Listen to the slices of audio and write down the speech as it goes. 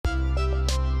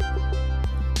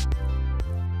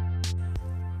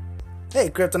Hey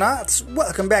Cryptonauts,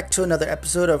 welcome back to another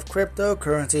episode of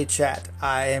Cryptocurrency Chat.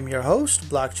 I am your host,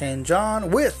 Blockchain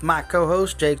John, with my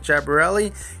co-host Jake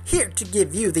Jabarelli, here to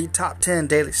give you the top 10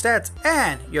 daily stats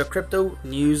and your crypto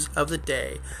news of the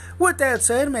day. With that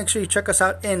said, make sure you check us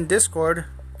out in Discord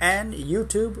and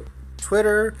YouTube,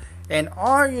 Twitter, and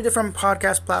all your different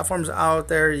podcast platforms out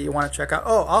there you want to check out.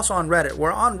 Oh, also on Reddit.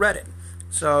 We're on Reddit,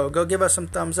 so go give us some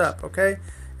thumbs up, okay?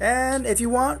 And if you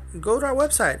want, go to our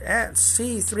website at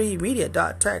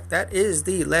c3media.tech. That is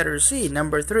the letter C,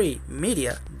 number 3,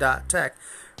 media.tech.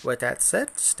 With that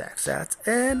said, stack sats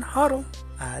and hodl.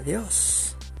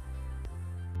 Adios.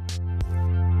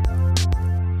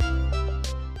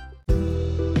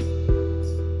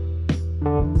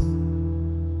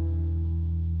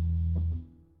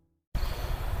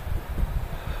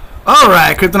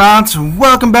 Alright, Cryptonauts,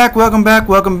 welcome back.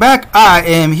 I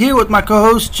am here with my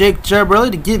co-host Jake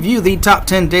Jabarelli to give you the top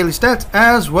 10 daily stats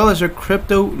as well as your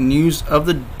crypto news of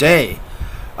the day.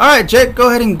 Alright, Jake, go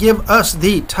ahead and give us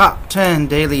the top 10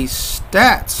 daily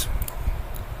stats.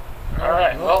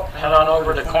 Alright, well, head on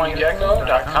over to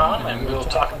CoinGecko.com and we'll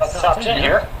talk about the top 10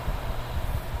 here.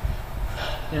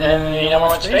 And the number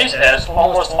one space, as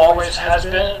almost always has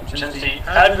been since the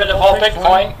advent of all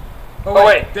Bitcoin. Oh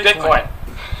wait, Bitcoin.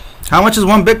 How much is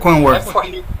one Bitcoin worth?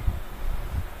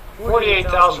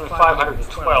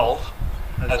 48,512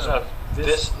 as of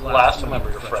this last. Let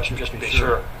me refresh just to be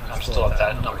sure I'm still at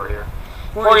that number here.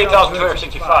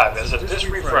 48,265 as of this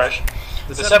refresh,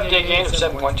 with a 7-day gain of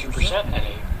 7.2% and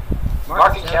a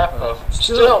market cap of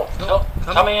still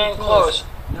coming in close,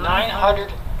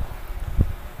 $900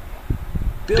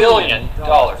 billion.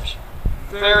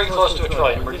 Very close to $1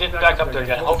 trillion. We're getting back up there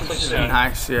again, hopefully soon.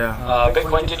 Nice, yeah.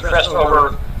 Bitcoin did crest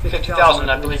over 50,000,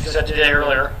 I believe you said today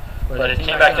earlier, but it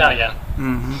came back down again.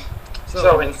 Mm-hmm.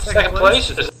 So in second place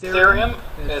is Ethereum,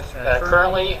 with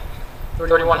currently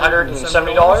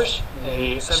 $3,170,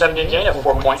 a 7-day gain of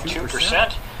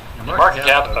 4.2%, and a market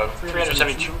cap of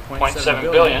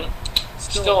 $372.7 billion.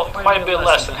 Still quite a bit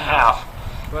less than half,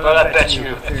 but I bet you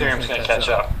Ethereum's going to catch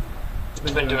up.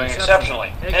 It's been doing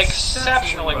exceptionally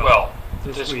well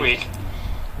this week,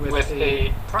 with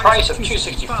a price of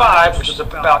 $265, which is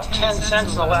about 10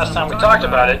 cents the last time we talked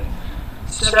about it.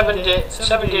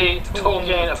 7-day total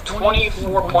gain of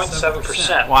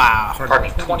 24.7%. Wow. Pardon me,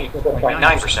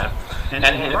 24.9%. And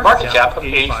a market cap of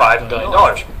 $85 billion.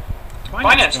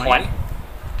 Binance Coin,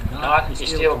 not a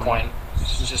stable coin,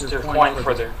 it's just their coin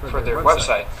for their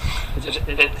website.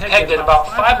 It pegged at about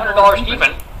 $500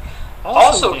 even.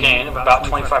 Also gained of about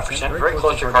 25%, very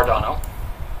close to Cardano.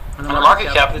 And a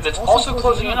market cap that's also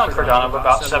closing in on Cardano of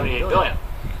about $78 billion.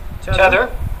 Tether,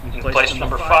 in place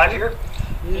number 5 here,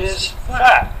 is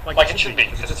flat, like it should be,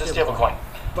 because it's a stable coin.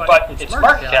 But its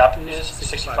market cap is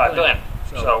 $65 billion,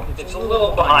 so it's a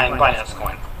little behind Binance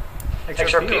Coin.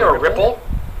 XRP, or Ripple,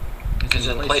 is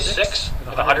in place 6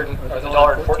 with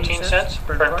 $1.14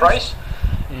 current price,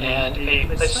 and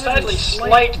a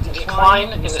slight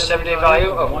decline in the 7-day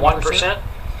value of 1%.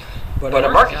 But a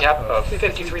market cap of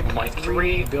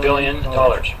 $53.3 billion.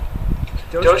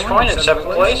 Dogecoin in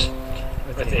 7th place,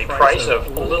 with a price of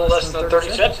a little less than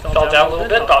 30 cents. It fell down a little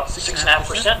bit, about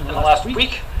 6.5% in the last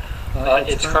week.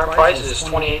 Its current price is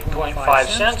 28.5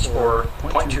 cents, or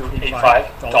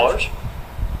 $0.285.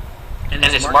 And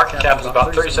its market cap is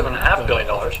about $37.5 billion.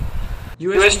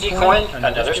 USD Coin,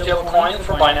 another stable coin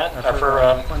for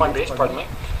Coinbase, pardon me.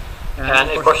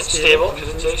 And of course it's stable because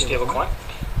it's a stable coin.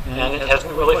 And it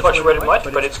hasn't really fluctuated much,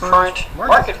 but its current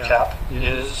market cap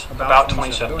is about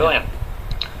 $27 billion.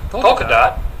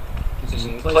 Polkadot is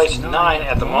in place 9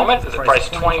 at the moment, with a price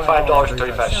of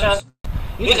 $25.35.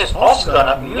 It has also gone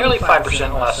up nearly 5% in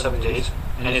the last 7 days,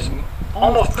 and is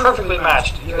almost perfectly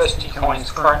matched USD Coin's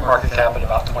current market cap at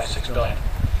about $26 billion.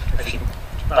 Actually,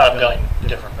 about $1 billion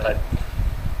different, but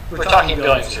we're talking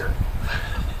billions here.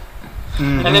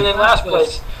 Mm-hmm. And then in last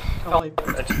place on the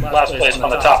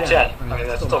top 10. I mean,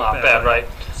 that's still not bad, right?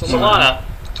 Solana,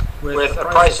 with a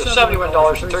price of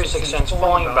 $71.36,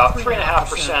 falling about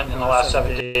 3.5% in the last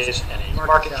 7 days, and a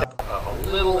market cap of a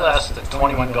little less than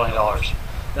 $21 billion.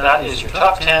 That is your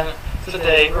top 10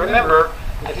 today. Remember,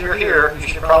 if you're here, you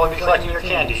should probably be collecting your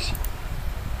candies.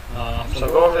 So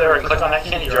go over there and click on that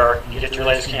candy jar and get your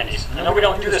latest candies. I know we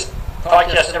don't do this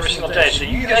podcast every single day, so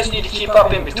you guys need to keep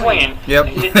up in between and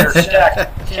get your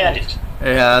stacked candies.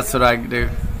 Yeah, that's what I do.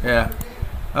 Yeah.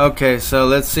 Okay, so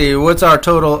let's see. What's our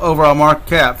total overall market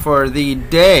cap for the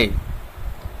day?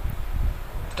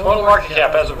 Total market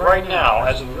cap as of right now,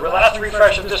 as of the last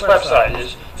refresh of this website,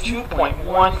 is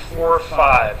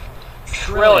 $2.145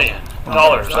 trillion.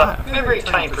 Up a very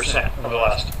tiny percent over the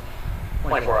last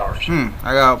 24 hours.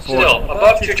 I got 4. Still,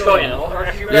 above 2 trillion. Or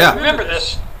if you remember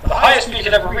this, the highest peak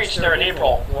it ever reached there in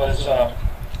April was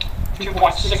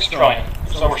 2.6 trillion.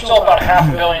 So we're still about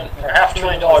 $500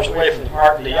 billion away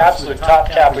from the absolute top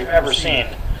cap we've ever seen.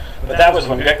 But that was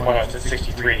when Bitcoin was at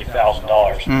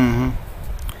 $63,000.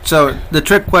 So the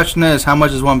trick question is, how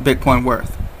much is one Bitcoin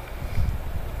worth?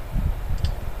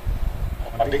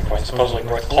 One Bitcoin supposedly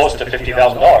worth close to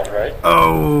 $50,000, right?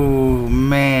 Oh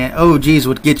man, OGs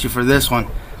would get you for this one.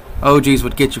 OGs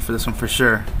would get you for this one for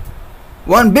sure.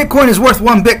 One Bitcoin is worth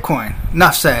one Bitcoin.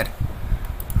 Enough said.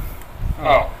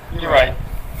 Oh, you're right.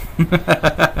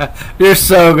 You're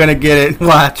so gonna get it.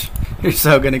 Watch. You're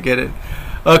so gonna get it.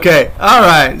 Okay,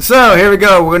 alright, so here we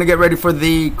go. We're going to get ready for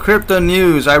the crypto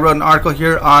news. I wrote an article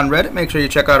here on Reddit. Make sure you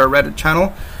check out our Reddit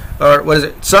channel. Or what is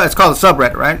it? So it's called a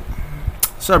subreddit, right?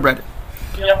 Subreddit.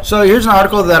 Yep. So here's an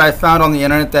article that I found on the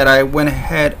internet that I went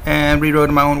ahead and rewrote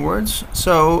in my own words.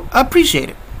 So appreciate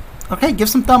it. Okay, give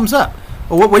some thumbs up.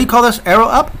 What do you call this? Arrow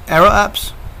up? Arrow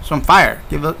ups? Some fire.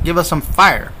 Give us some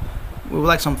fire. We would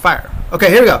like some fire. Okay,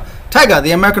 here we go. Tyga,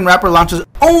 the American rapper, launches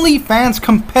OnlyFans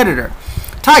competitor.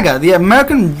 Tyga, the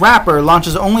American rapper,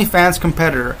 launches OnlyFans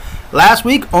competitor. Last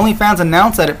week, OnlyFans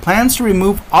announced that it plans to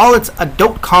remove all its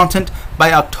adult content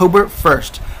by October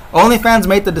 1st. OnlyFans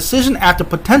made the decision after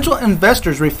potential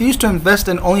investors refused to invest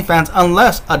in OnlyFans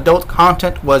unless adult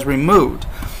content was removed.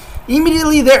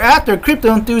 Immediately thereafter,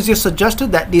 crypto enthusiasts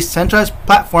suggested that decentralized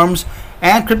platforms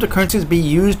and cryptocurrencies be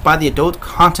used by the adult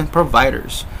content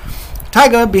providers.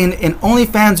 Tyga, being an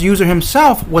OnlyFans user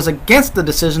himself, was against the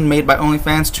decision made by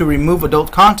OnlyFans to remove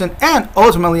adult content and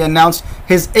ultimately announced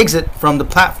his exit from the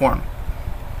platform.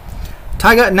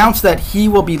 Tyga announced that he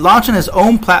will be launching his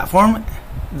own platform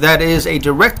that is a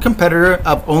direct competitor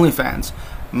of OnlyFans.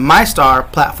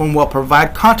 MyStar platform will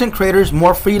provide content creators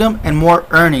more freedom and more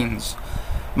earnings.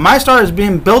 MyStar is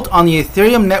being built on the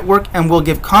Ethereum network and will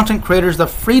give content creators the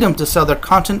freedom to sell their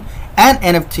content and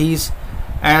NFTs.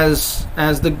 As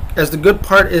the good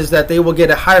part is that they will get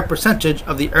a higher percentage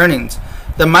of the earnings.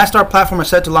 The MyStar platform is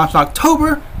set to launch in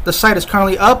October. The site is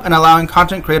currently up and allowing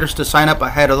content creators to sign up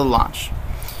ahead of the launch.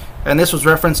 And this was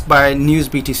referenced by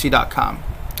newsbtc.com.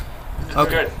 Okay.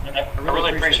 Good. I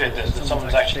really appreciate this. That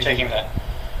someone's actually taking the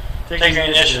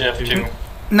initiative to.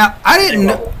 Now I didn't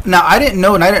know,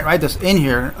 and I didn't write this in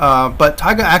here. But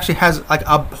Tyga actually has like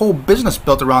a whole business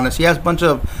built around this. He has a bunch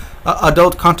of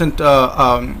adult content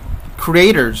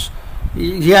creators.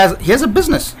 He has a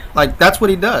business. Like, that's what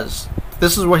he does.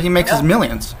 This is where he makes his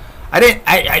millions. I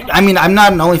mean, I'm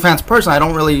not an OnlyFans person. I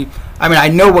don't really. I mean, I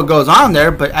know what goes on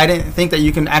there, but I didn't think that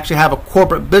you can actually have a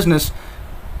corporate business,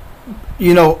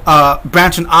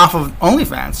 branching off of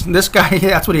OnlyFans. This guy,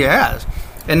 that's what he has.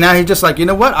 And now he's just like, you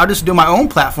know what? I'll just do my own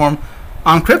platform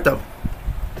on crypto.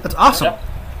 That's awesome. Yep.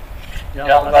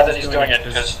 Yeah, I'm glad that he's doing it,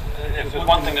 because if there's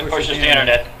one thing that pushes the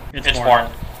internet, it's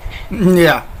porn.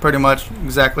 Yeah, pretty much.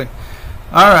 Exactly.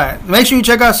 All right. Make sure you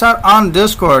check us out on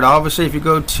Discord. Obviously, if you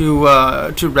go to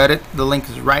Reddit, the link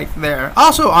is right there.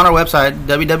 Also on our website,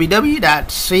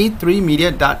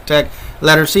 www.c3media.tech.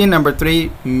 Letter C, number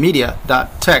 3,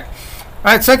 media.tech. All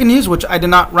right, second news, which I did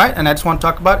not write, and I just want to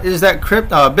talk about, is that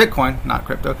Bitcoin,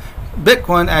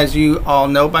 as you all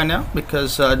know by now,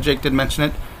 because Jake did mention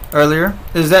it earlier,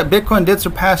 is that Bitcoin did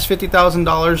surpass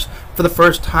 $50,000 for the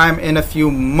first time in a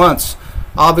few months.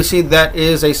 Obviously, that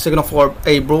is a signal for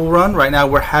a bull run. Right now,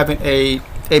 we're having a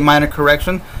minor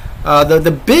correction.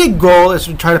 The big goal is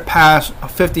to try to pass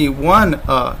 51. Did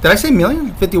I say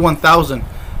million? 51,000.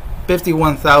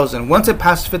 51,000. Once it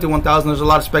passes 51,000, there's a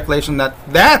lot of speculation that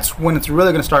that's when it's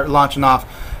really going to start launching off.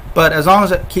 But as long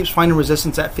as it keeps finding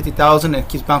resistance at 50,000 and it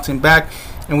keeps bouncing back,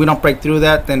 and we don't break through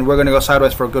that, then we're going to go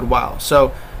sideways for a good while.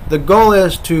 So the goal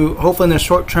is to hopefully in the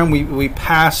short term we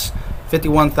pass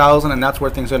 51,000, and that's where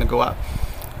things are going to go up.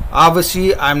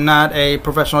 Obviously, I'm not a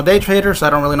professional day trader, so I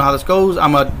don't really know how this goes.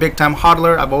 I'm a big-time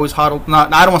hodler. I've always hodled.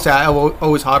 I don't want to say I've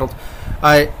always hodled.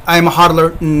 I'm a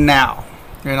hodler now,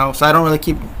 so I don't really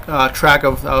keep track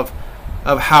of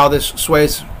how this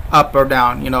sways up or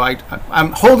down.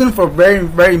 I'm holding for very,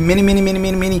 very many,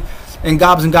 and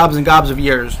gobs of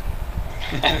years.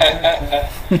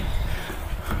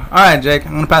 All right, Jake,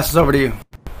 I'm going to pass this over to you.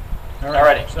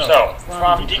 Alrighty. So,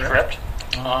 from Decrypt,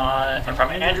 and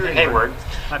from Andrew Hayward,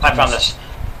 I found this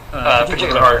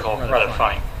particular article rather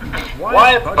funny.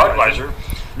 Why Budweiser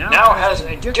now has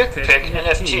a dick pic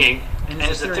NFT in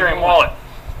his Ethereum wallet.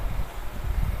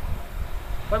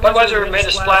 Budweiser made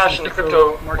a splash in the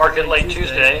crypto market late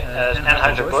Tuesday as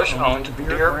Anheuser-Busch-owned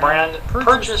beer brand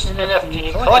purchased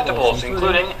NFT collectibles,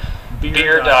 including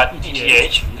beer.eth, the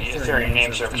Ethereum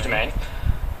name service domain.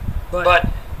 But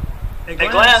A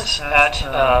glance at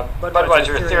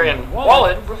Budweiser Ethereum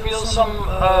wallet reveals some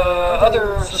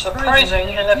other surprising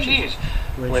NFTs,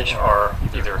 which are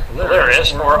either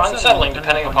hilarious or unsettling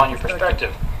depending upon your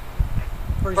perspective.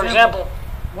 For example,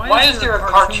 why is there a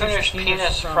cartoonish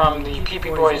penis from the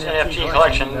PP Boys NFT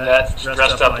collection that's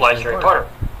dressed up like Harry Potter?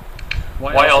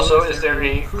 Why also is there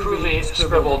a crudely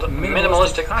scribbled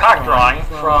minimalistic cock drawing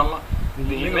from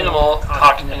the Minimal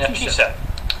Cocked NFT set?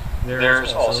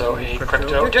 There's also a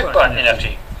Crypto Dick Butt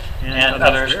NFT, and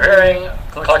others varying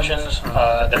collections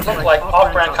that look like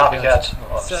off-brand copycats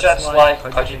of sets like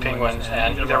Pudgy Penguins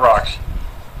and Ether Rocks.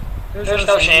 There's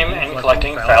no shame in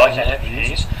collecting phallic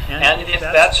NFTs, and if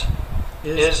that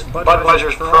is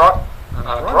Budweiser's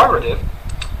prerogative,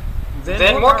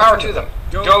 then more power to them.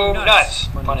 Go nuts,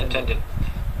 pun intended.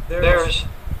 There's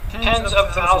tens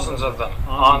of thousands of them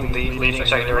on the leading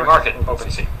secondary market,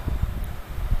 OpenSea.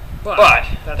 But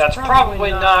that's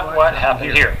probably not what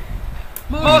happened here.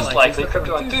 Most likely,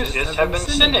 crypto enthusiasts have been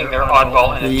sending their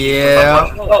oddball NFTs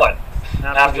from Budweiser's wallet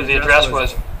after the address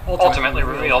was ultimately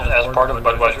revealed as part of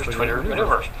Budweiser's Twitter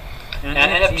maneuvers. An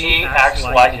NFT acts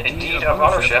like a deed of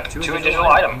ownership to a digital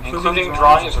item, including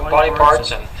drawings of body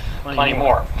parts and plenty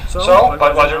more. So,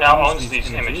 Budweiser now owns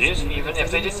these images, even if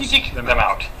they didn't seek them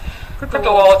out.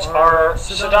 Crypto wallets are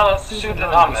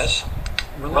pseudonymous,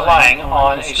 relying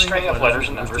on a string of letters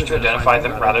and numbers to identify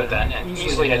them rather than an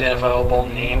easily identifiable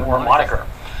name or moniker.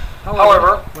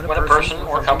 However, when a person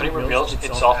or company reveals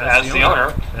itself as the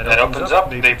owner, that opens up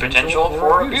the potential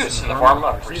for abuse in the form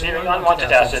of receiving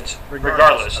unwanted assets,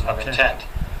 regardless of intent.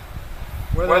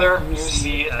 Whether you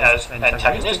see it as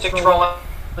antagonistic trolling,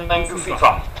 goofy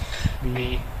fun.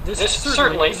 This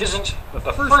certainly isn't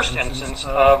the first instance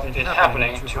of it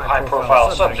happening to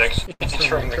high-profile subjects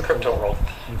entering the crypto world.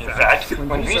 In fact,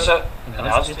 when Visa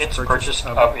announced its purchase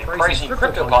of a pricey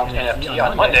CryptoPunk NFT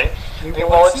on Monday, the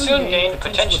wallet soon gained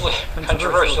potentially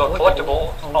controversial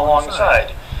collectible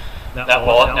alongside. That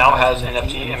wallet now has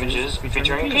NFT images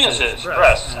featuring penises,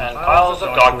 breasts, and piles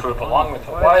of dog poop, along with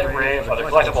a wide array of other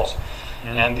collectibles.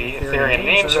 And the Ethereum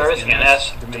name service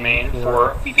ENS domain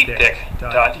for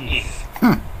feetpic.eth.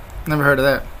 Never heard of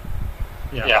that.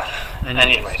 Yeah.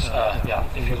 Anyways,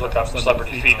 if you look up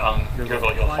celebrity feet on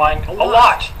Google, you'll find a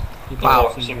lot.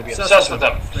 People seem to be obsessed with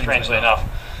them, strangely enough.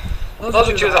 Those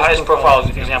are two of the highest profile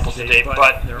examples to date,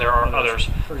 but there are others.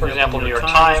 For example, New York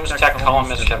Times tech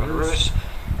columnist Kevin Roose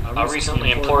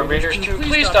recently implored readers to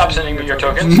please stop sending me your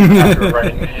tokens after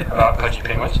writing about Pudgy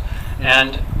Penguins.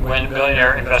 And when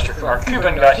billionaire investor Mark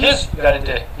Cuban got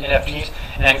into NFTs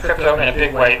and crypto in a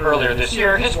big way earlier this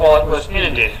year, his wallet was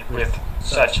inundated with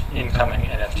such incoming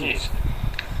NFTs.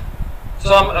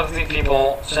 Some of the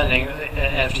people sending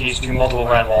NFTs to multiple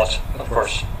brand wallets, of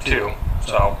course, too.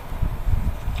 So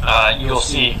you'll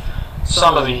see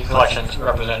some of the collections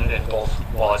represented in both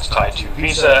wallets tied to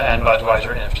Visa and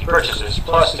Budweiser NFT purchases.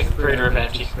 Plus, the creator of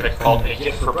NFT called A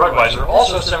Gift for Budweiser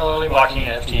also similarly mocking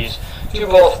NFTs to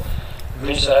both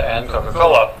Visa and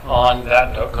Coca-Cola. On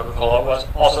that note, Coca-Cola was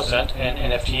also sent an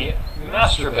NFT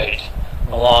Masturbate,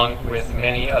 along with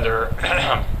many other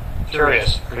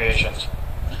curious creations.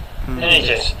 In any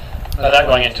case, without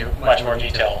going into much more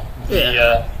detail,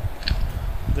 the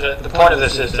point of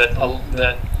this is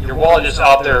that your wallet is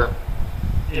out there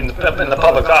in the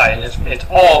public eye, and it's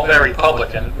all very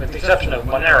public, and with the exception of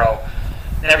Monero,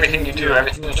 everything you do,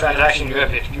 every transaction you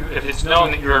have, if it's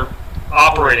known that you're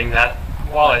operating that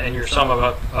wallet and you're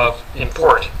someone of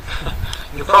import,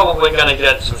 you're probably going to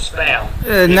get some spam.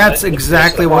 And that's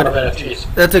exactly what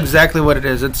it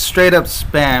is. It's straight up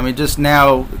spam. It just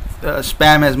now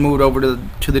spam has moved over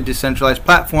to the decentralized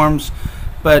platforms.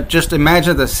 But just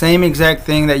imagine the same exact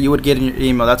thing that you would get in your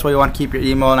email. That's why you want to keep your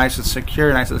email nice and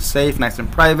secure, nice and safe, nice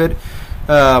and private.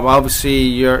 Obviously,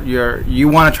 you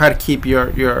want to try to keep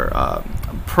your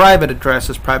private address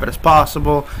as private as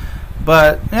possible.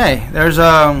 But hey, there's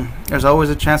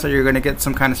always a chance that you're going to get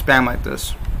some kind of spam like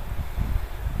this.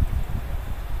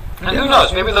 And who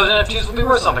knows? Maybe those NFTs will be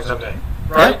worth something someday,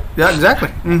 right? Yeah, exactly.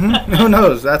 Mm-hmm. Who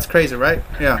knows? That's crazy, right?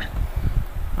 Yeah.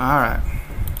 All right.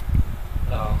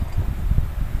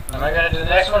 Am I going to do the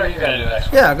next one, or are you going to do the next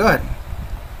one? Yeah, go ahead.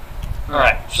 All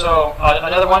right. So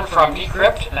another one from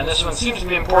Decrypt, and this one seems to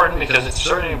be important because it's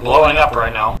certainly blowing up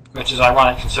right now, which is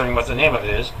ironic considering what the name of it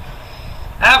is.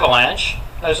 Avalanche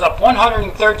is up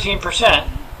 113%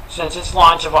 since its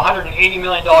launch of a $180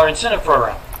 million incentive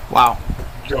program. Wow.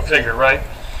 Go figure, right?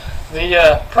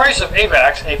 The price of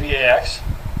AVAX,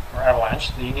 or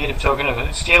Avalanche, the native token of a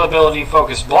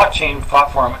scalability-focused blockchain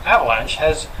platform Avalanche,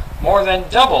 has more than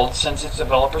doubled since its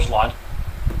developers launched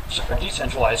a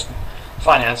decentralized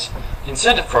finance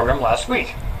incentive program last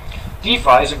week.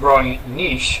 DeFi is a growing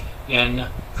niche in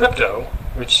crypto,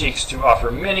 which seeks to offer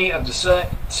many of the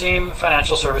same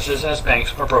financial services as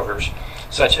banks or brokers,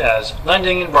 such as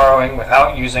lending and borrowing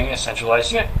without using a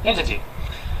centralized entity.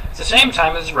 At the same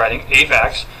time as writing,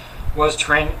 AVAX was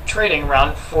trading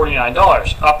around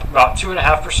 $49, up about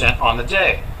 2.5% on the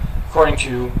day, according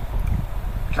to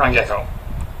CoinGecko.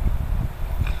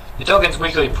 The token's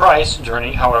weekly price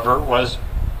journey, however, was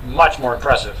much more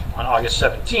impressive. On August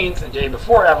 17th, the day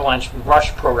before Avalanche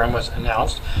Rush program was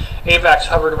announced, AVAX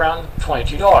hovered around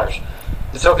 $22.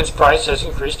 The token's price has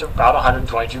increased about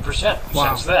 122%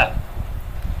 since then.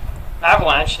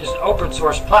 Avalanche is an open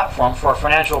source platform for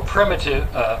financial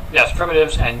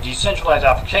primitives and decentralized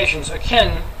applications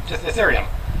akin to Ethereum.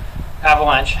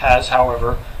 Avalanche has,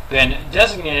 however, been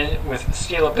designated with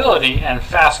scalability and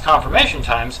fast confirmation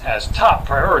times as top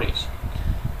priorities.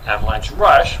 Avalanche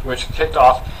Rush, which kicked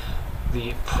off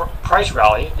the price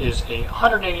rally, is a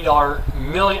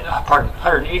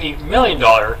 $180 million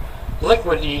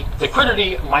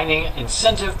liquidity mining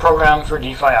incentive program for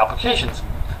DeFi applications,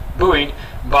 buoyed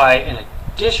by an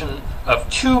addition of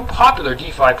two popular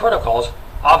DeFi protocols,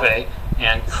 Aave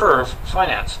and Curve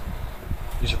Finance.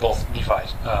 These are both DeFi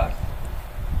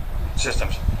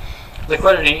systems.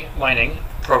 Liquidity mining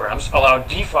programs allow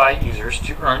DeFi users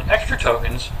to earn extra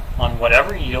tokens on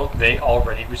whatever yield they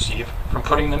already receive from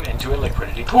putting them into a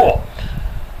liquidity pool.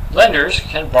 Lenders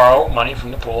can borrow money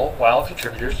from the pool while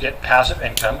contributors get passive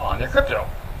income on their crypto.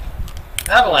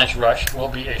 Avalanche Rush will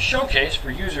be a showcase for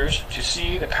users to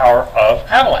see the power of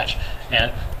Avalanche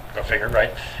and, go figure,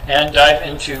 right, and dive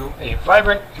into a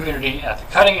vibrant community at the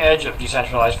cutting edge of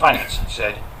decentralized finance,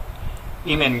 said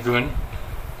Eamon Gun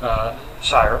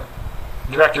Sire,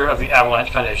 director of the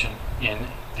Avalanche Foundation, in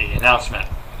the announcement.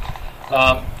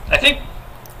 I think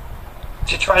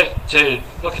to try to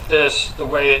look at this the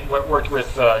way it worked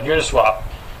with Uniswap,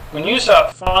 when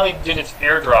Uniswap finally did its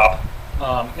airdrop,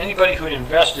 anybody who had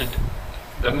invested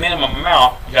the minimum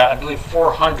amount got, I believe,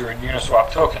 400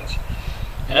 Uniswap tokens.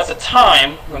 And at the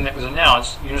time, when it was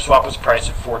announced, Uniswap was priced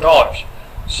at $4.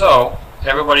 So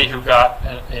everybody who got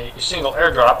a single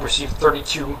airdrop received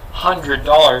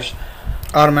 $3,200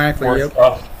 automatically worth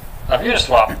of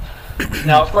Uniswap.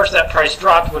 Now, of course, that price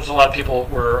dropped, which a lot of people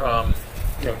were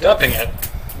dumping it,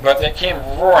 but it came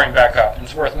roaring back up. And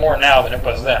it's worth more now than it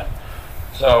was then.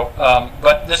 So,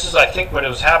 but this is, I think, what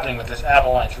was happening with this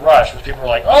Avalanche Rush, was people were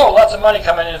like, "Oh, lots of money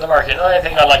coming into the market. Oh, I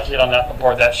think I'd like to get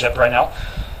aboard that ship right now,"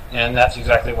 and that's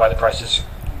exactly why the prices,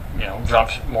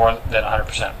 jumped more than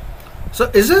 100%. So,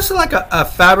 is this like a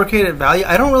fabricated value?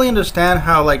 I don't really understand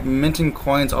how minting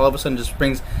coins all of a sudden just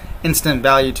brings instant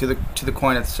value to the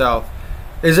coin itself.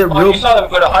 Is it real? You saw them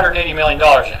put $180 million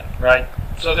in, right?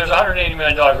 So there's $180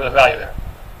 million worth of value there.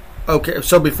 Okay,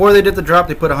 so before they did the drop,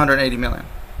 they put $180 million.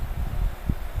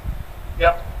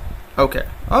 Yep. Okay.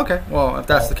 Well, if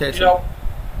that's the case, Dino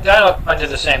did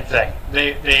the same thing.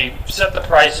 They set the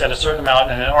price at a certain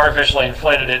amount and then artificially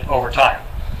inflated it over time,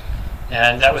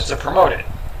 and that was to promote it.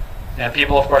 And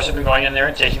people, of course, have been going in there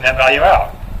and taking that value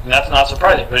out, and that's not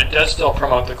surprising. But it does still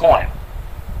promote the coin.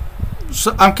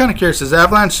 So I'm kind of curious. Is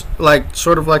Avalanche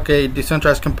sort of like a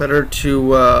decentralized competitor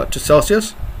to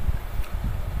Celsius?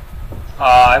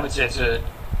 I would say it's a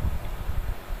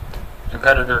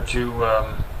competitor to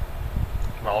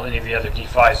any of the other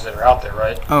DeFis that are out there,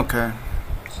 right? Okay.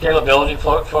 Scalability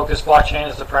focused blockchain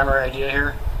is the primary idea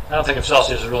here. I don't think of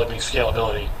Celsius as really being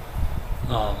scalability.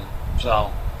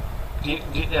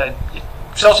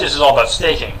 Celsius is all about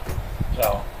staking.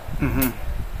 So. Mm-hmm.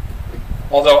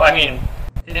 Although, I mean,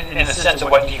 in the sense of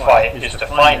what DeFi is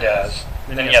defined as,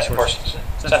 then yes, of course,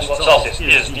 Celsius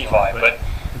is DeFi, but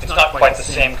it's not quite the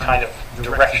same kind of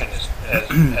direction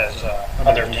as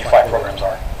other DeFi programs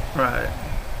are. Right.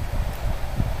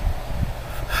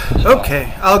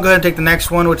 Okay, I'll go ahead and take the next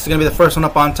one, which is going to be the first one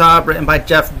up on top, written by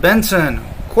Jeff Benson.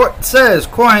 Court says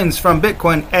coins from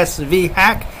Bitcoin SV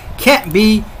hack can't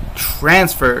be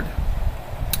transferred.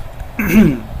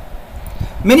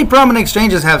 Many prominent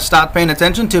exchanges have stopped paying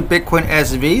attention to Bitcoin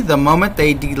SV the moment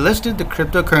they delisted the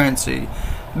cryptocurrency.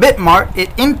 Bitmart,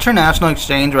 an international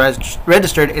exchange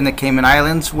registered in the Cayman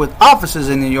Islands with offices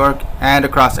in New York and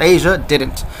across Asia,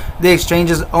 didn't. The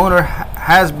exchange's owner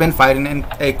has been fighting in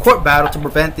a court battle to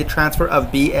prevent the transfer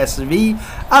of BSV,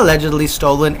 allegedly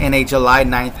stolen in a July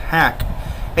 9th hack.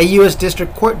 A U.S.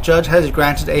 District Court judge has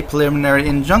granted a preliminary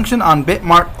injunction on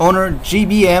Bitmart owner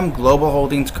GBM Global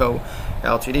Holdings Co.,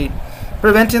 Ltd.,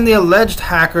 preventing the alleged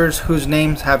hackers whose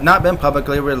names have not been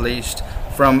publicly released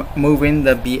from moving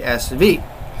the BSV.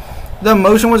 The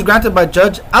motion was granted by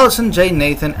Judge Allison J.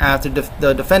 Nathan after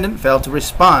the defendant failed to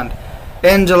respond.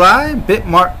 In July,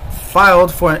 Bitmart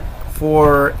filed for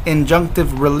for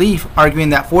injunctive relief,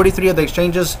 arguing that 43 of the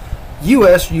exchange's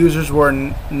U.S. users were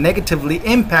negatively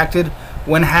impacted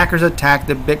when hackers attacked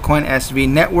the Bitcoin SV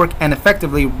network and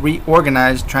effectively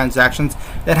reorganized transactions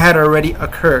that had already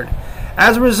occurred.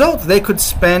 As a result, they could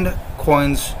spend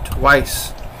coins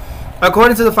twice.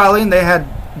 According to the filing, they had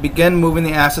begun moving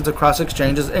the assets across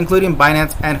exchanges, including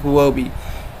Binance and Huobi.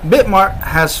 Bitmart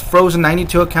has frozen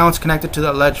 92 accounts connected to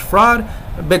the alleged fraud.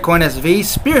 Bitcoin SV,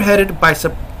 spearheaded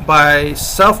by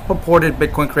self-purported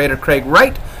Bitcoin creator Craig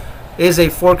Wright, is a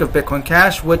fork of Bitcoin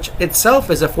Cash, which itself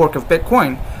is a fork of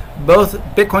Bitcoin. Both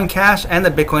Bitcoin Cash and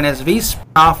the Bitcoin SV spun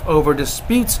off over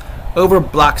disputes over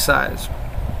block size.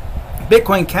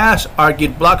 Bitcoin Cash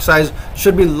argued block size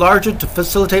should be larger to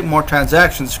facilitate more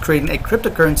transactions, creating a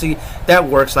cryptocurrency that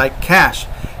works like cash.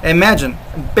 Imagine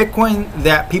Bitcoin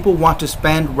that people want to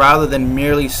spend rather than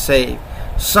merely save.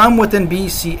 Some within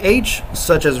BCH,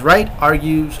 such as Wright,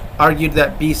 argued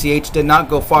that BCH did not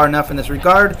go far enough in this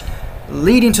regard,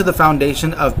 leading to the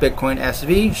foundation of Bitcoin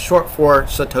SV, short for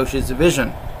Satoshi's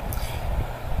vision.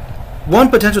 One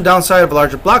potential downside of a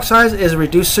larger block size is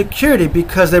reduced security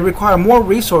because they require more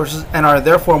resources and are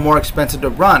therefore more expensive to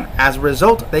run. As a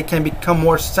result, they can become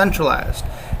more centralized.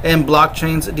 In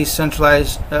blockchains,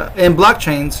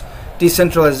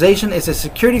 decentralization is a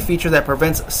security feature that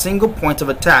prevents single points of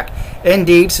attack.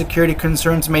 Indeed, security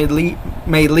concerns may lead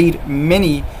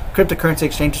many cryptocurrency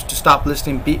exchanges to stop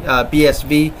listing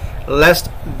BSV,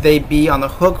 lest they be on the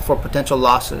hook for potential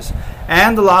losses.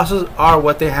 And the losses are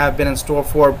what they have been in store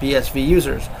for BSV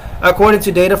users. According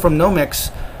to data from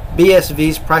Nomics,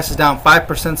 BSV's price is down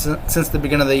 5% since the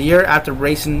beginning of the year. After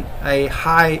racing a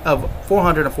high of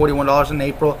 $441 in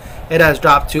April, it has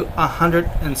dropped to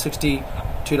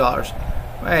 $162.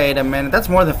 Wait a minute, that's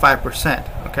more than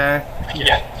 5%, okay?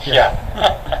 Yeah.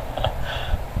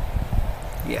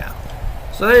 Yeah.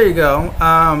 So there you go.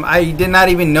 I did not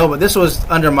even know, but this was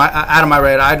out of my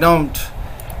radar. I don't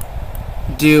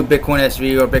do Bitcoin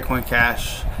SV or Bitcoin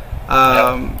Cash.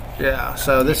 Yeah.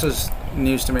 So this is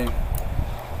news to me.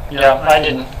 Yeah, I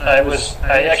didn't.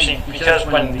 I actually, because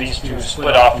when these two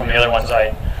split off from the other ones,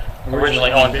 I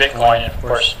originally owned Bitcoin, and of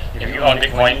course, if you own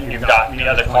Bitcoin, you've got the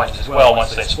other coins as well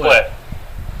once they split.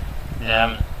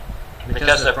 And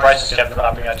because the prices kept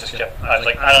dropping, I was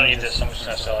like, I don't need this, I'm just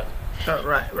going to sell it. Oh,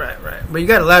 right. But you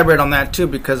got to elaborate on that too,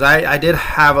 because I did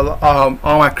have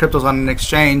all my cryptos on an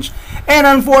exchange, and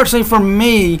unfortunately for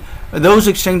me, those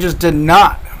exchanges did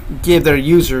not give their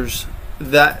users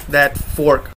that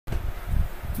fork.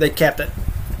 They kept it.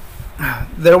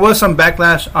 There was some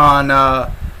backlash on the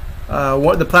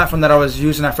platform that I was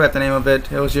using. I forgot the name of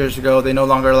it. It was years ago. They no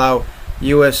longer allow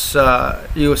U.S.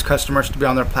 customers to be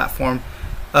on their platform.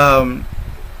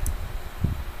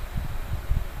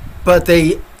 But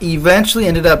they eventually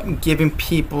ended up giving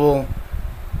people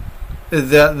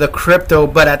the crypto.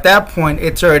 But at that point,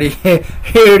 it's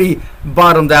already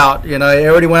bottomed out. You know, it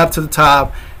already went up to the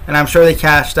top, and I'm sure they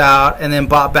cashed out and then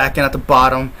bought back in at the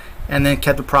bottom, and then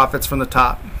kept the profits from the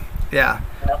top. Yeah,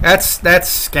 that's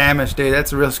scamish, dude.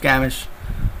 That's real scamish.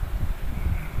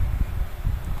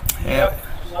 Yeah,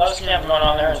 there's a lot of scams going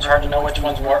on there. It's hard to know which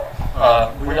one's more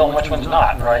real and which one's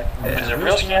not, right? Is it a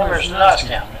real scam or is it not a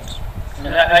scam?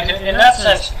 In that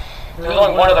sense, there's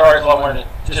only one other article I wanted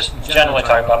to just generally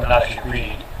talk about, but not actually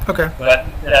read. Okay. But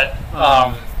that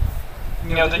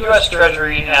the U.S.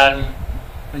 Treasury and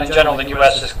in general the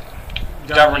U.S.'s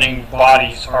governing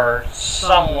bodies are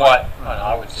somewhat,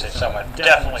 I would say somewhat,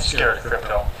 definitely scared of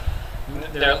crypto.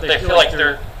 They feel like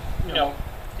they're,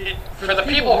 for the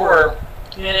people who are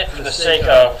in it for the sake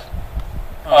of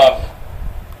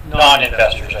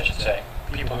non-investors, I should say,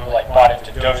 people who bought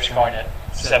into Dogecoin at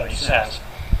 70 cents,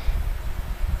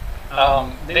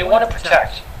 they want to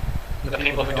protect the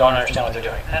people who don't understand what they're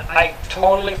doing. And I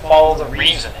totally follow the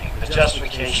reasoning, the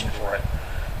justification for it.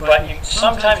 But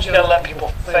sometimes you got to let people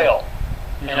fail.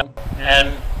 And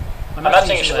I'm not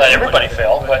saying you should let everybody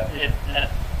fail, but if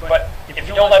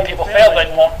you don't let people fail, they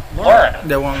won't learn.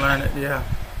 They won't learn it, yeah.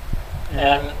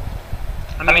 And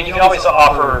you can always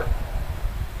offer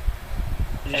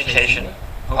education.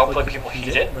 Hopefully people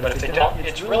heed it, but if they don't,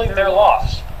 it's really their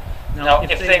loss. Now,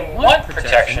 if they want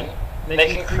protection,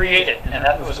 they can create it, and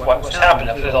that was what was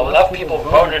happening. If enough people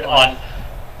voted on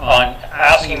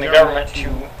asking the government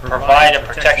to provide a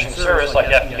protection service like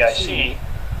FDIC,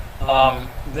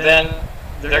 then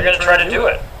they're going to try to do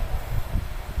it.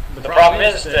 But the problem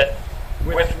is that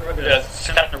with the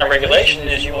kind of regulation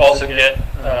is you also get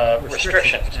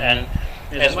restrictions. And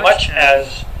as much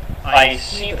as I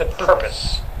see the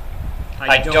purpose,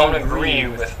 I don't agree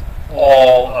with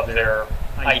all of their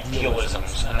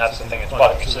idealisms, and that's the thing that's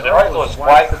bothering me. So the article is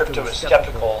why crypto is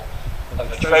skeptical of of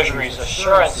the Treasury's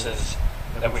assurances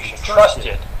that we should trust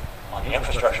it on the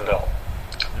infrastructure bill.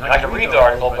 And I can read the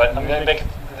article, but I'm going to make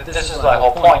this is the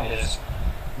whole point, is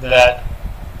that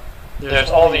there's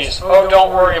all these, oh,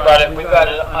 don't worry about it, we've got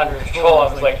it under control.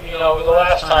 I was like, you know, the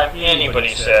last time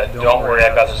anybody said, don't worry,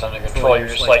 I've got this under control, you're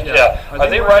just like, yeah, are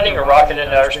they riding a rocket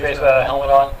into outer space without a helmet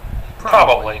on?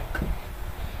 Probably.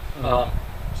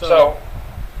 So,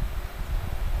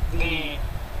 the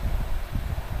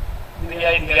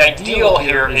ideal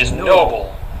here is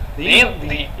noble. The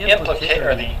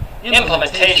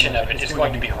implementation of it is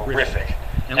going to be horrific.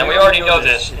 And we already know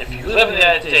this. If you live in the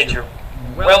United States, you're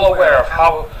well aware of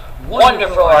how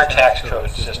wonderful our tax code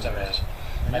system is.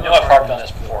 I know I've harped on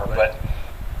this before, but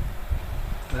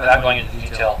without going into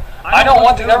detail, I don't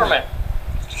want the government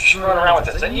screwing around with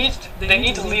this. They need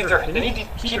to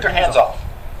keep their hands off.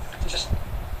 Just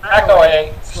back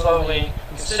away slowly.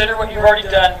 Consider what you've already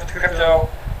done with crypto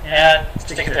and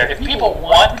stick it there. If people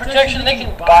want protection, they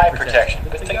can buy protection,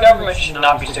 but the government should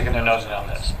not be sticking their nose in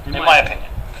this, in my opinion.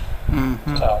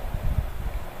 Mm-hmm. So,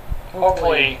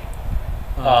 hopefully,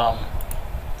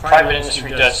 private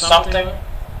industry does something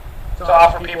to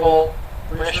offer people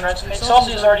insurance.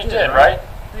 Celsius already did, right?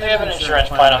 They have an insurance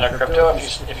plan on their crypto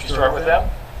if you start with them.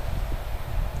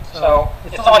 So,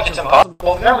 it's not like it's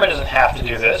impossible. The government doesn't have to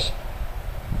do this.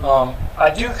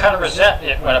 I do kind of resent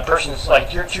it when a person's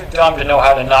like, you're too dumb to know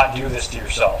how to not do this to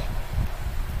yourself.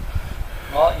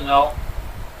 Well, you know,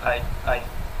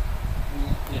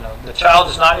 the child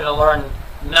is not going to learn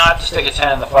not to stick its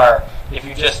hand in the fire if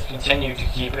you just continue to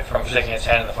keep it from sticking its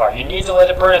hand in the fire. You need to let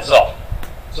it burn itself,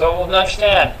 so it will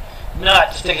understand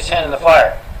not to stick its hand in the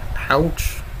fire.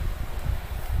 Ouch!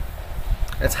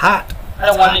 It's hot. I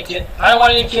don't want any kid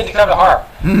to come to harm.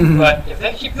 But if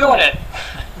they keep doing it,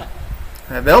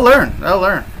 they'll learn. They'll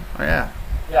learn. Oh, yeah.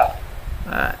 Yeah.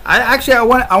 I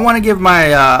want to give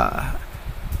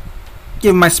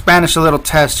my Spanish a little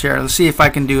test here. Let's see if I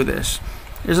can do this.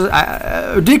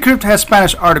 Decrypt has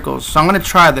Spanish articles, so I'm going to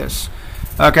try this.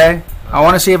 Okay? I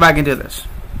want to see if I can do this.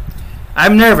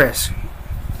 I'm nervous.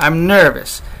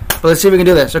 But let's see if we can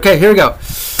do this. Okay, here we go.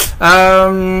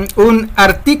 Un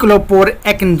artículo por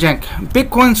Exchange.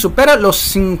 Bitcoin supera los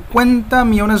 50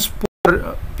 millones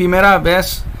por primera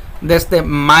vez desde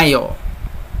mayo.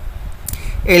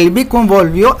 El Bitcoin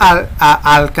volvió a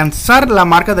alcanzar la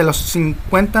marca de los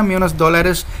 $50 millones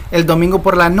el domingo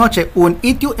por la noche, un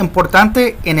hito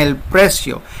importante en el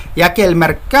precio, ya que el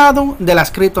mercado de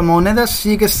las criptomonedas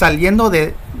sigue saliendo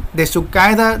de su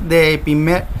caída de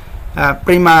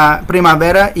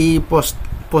primavera y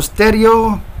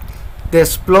posterior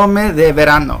desplome de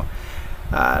verano.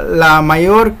 La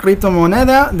mayor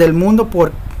criptomoneda del mundo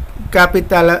por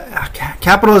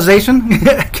capitalization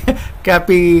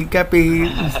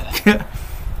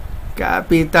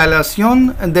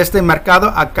capitalización de este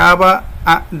mercado acaba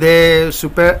de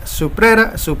supera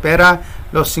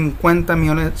los 50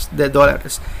 millones de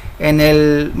dólares. En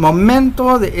el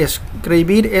momento de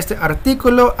escribir este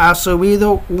artículo ha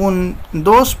subido un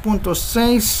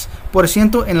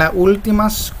 2.6% en las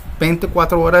últimas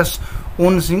 24 horas,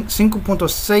 un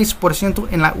 5.6%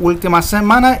 en la última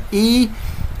semana y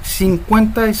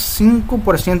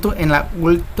 55% en el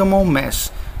último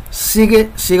mes.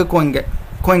 Sigue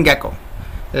CoinGecko.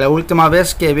 La última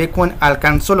vez que Bitcoin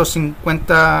alcanzó los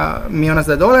 50 millones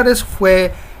de dólares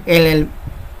fue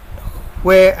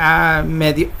a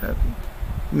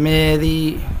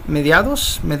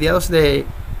mediados de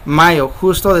mayo,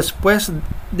 justo después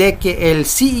de que el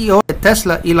CEO de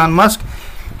Tesla, Elon Musk,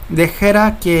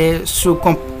 dijera que su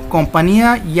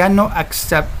compañía ya no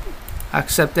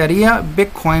aceptaría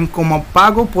Bitcoin como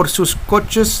pago por sus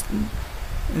coches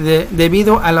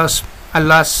debido a las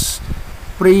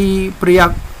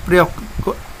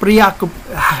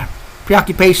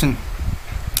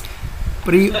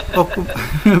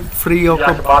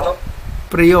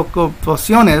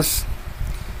preocupaciones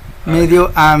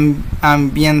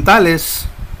medioambientales.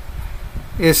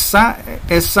 Esa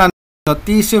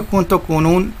noticia, junto con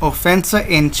una ofensa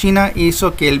en China,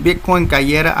 hizo que el Bitcoin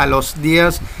cayera a los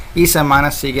días y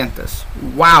semanas siguientes.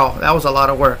 Wow, that was a lot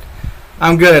of work.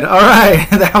 I'm good. All right,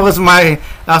 that was my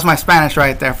Spanish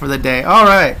right there for the day. All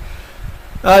right,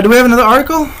 do we have another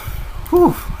article?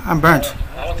 Whew, I'm burnt.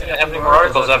 I don't think I have any more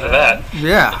articles after that.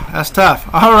 Yeah, that's tough.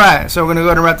 All right, so we're gonna go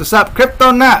ahead and wrap this up.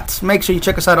 Crypto Nuts. Make sure you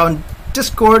check us out on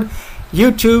Discord,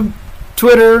 YouTube,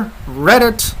 Twitter,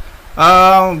 Reddit.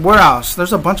 Where else?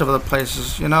 There's a bunch of other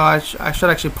places. You know, I should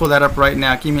actually pull that up right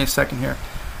now. Give me a second here.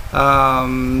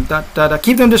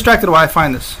 Keep them distracted while I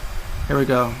find this. Here we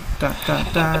go. We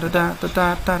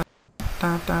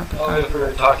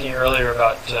were talking earlier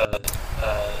about the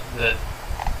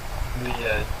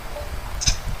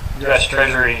U.S.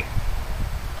 Treasury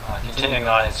continuing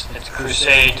on its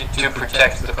crusade to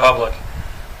protect the public.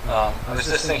 I was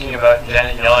just thinking about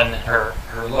Janet Yellen and her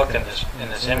look in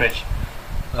this image.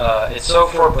 It's so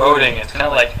foreboding. It's kind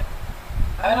of like,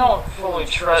 I don't fully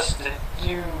trust that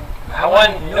you,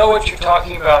 one, know what you're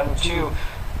talking about, and two,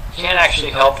 can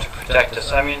actually help to protect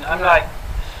us. I mean, I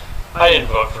didn't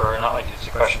vote for her, not like it's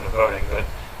a question of voting, but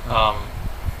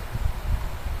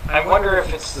I wonder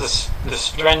if it's the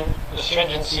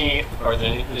stringency or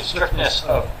the strictness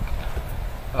of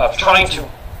trying to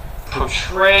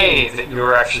portray that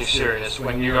you're actually serious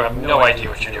when you have no idea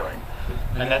what you're doing.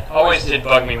 And that always did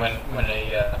bug me when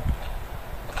a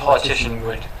politician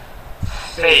would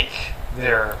fake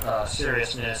their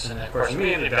seriousness and, of course,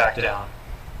 immediately back down.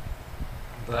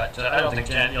 But I don't think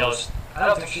Janet Yellen, I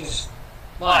don't think she's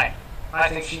lying. I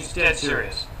think she's dead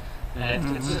serious.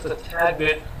 And it's just a tad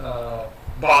bit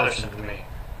bothersome to me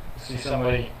to see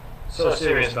somebody so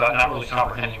serious about not really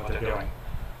comprehending what they're doing.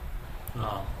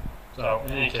 So,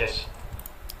 in any case.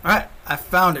 All right, I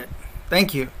found it.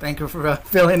 Thank you. Thank you for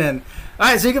filling in. All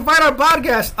right, so you can find our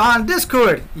podcast on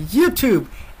Discord, YouTube,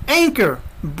 Anchor,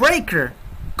 Breaker,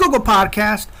 Google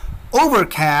Podcast,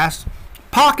 Overcast,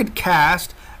 Pocket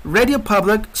Cast, Radio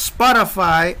Public,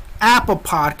 Spotify, Apple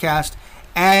Podcast,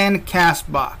 and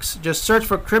Castbox. Just search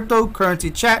for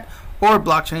Cryptocurrency Chat or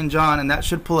Blockchain John, and that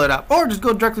should pull it up. Or just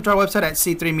go directly to our website at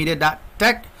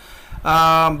c3media.tech.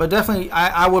 But definitely,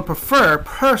 I would prefer,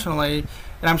 personally,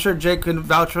 and I'm sure Jake could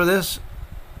vouch for this,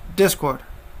 Discord.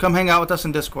 Come hang out with us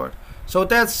in Discord. So with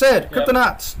that said, yep.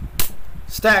 Cryptonauts,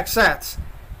 Stack Sats,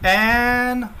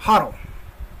 and Huddle.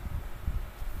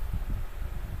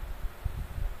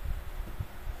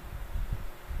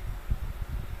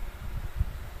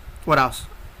 What else?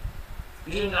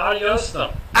 You didn't adios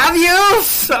them.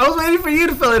 Adios! I was waiting for you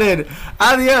to fill it in.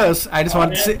 Adios. I just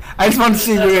wanted to see. I just wanted to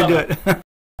see if you were gonna do it.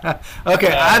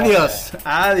 Okay. Adios.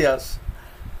 Adios.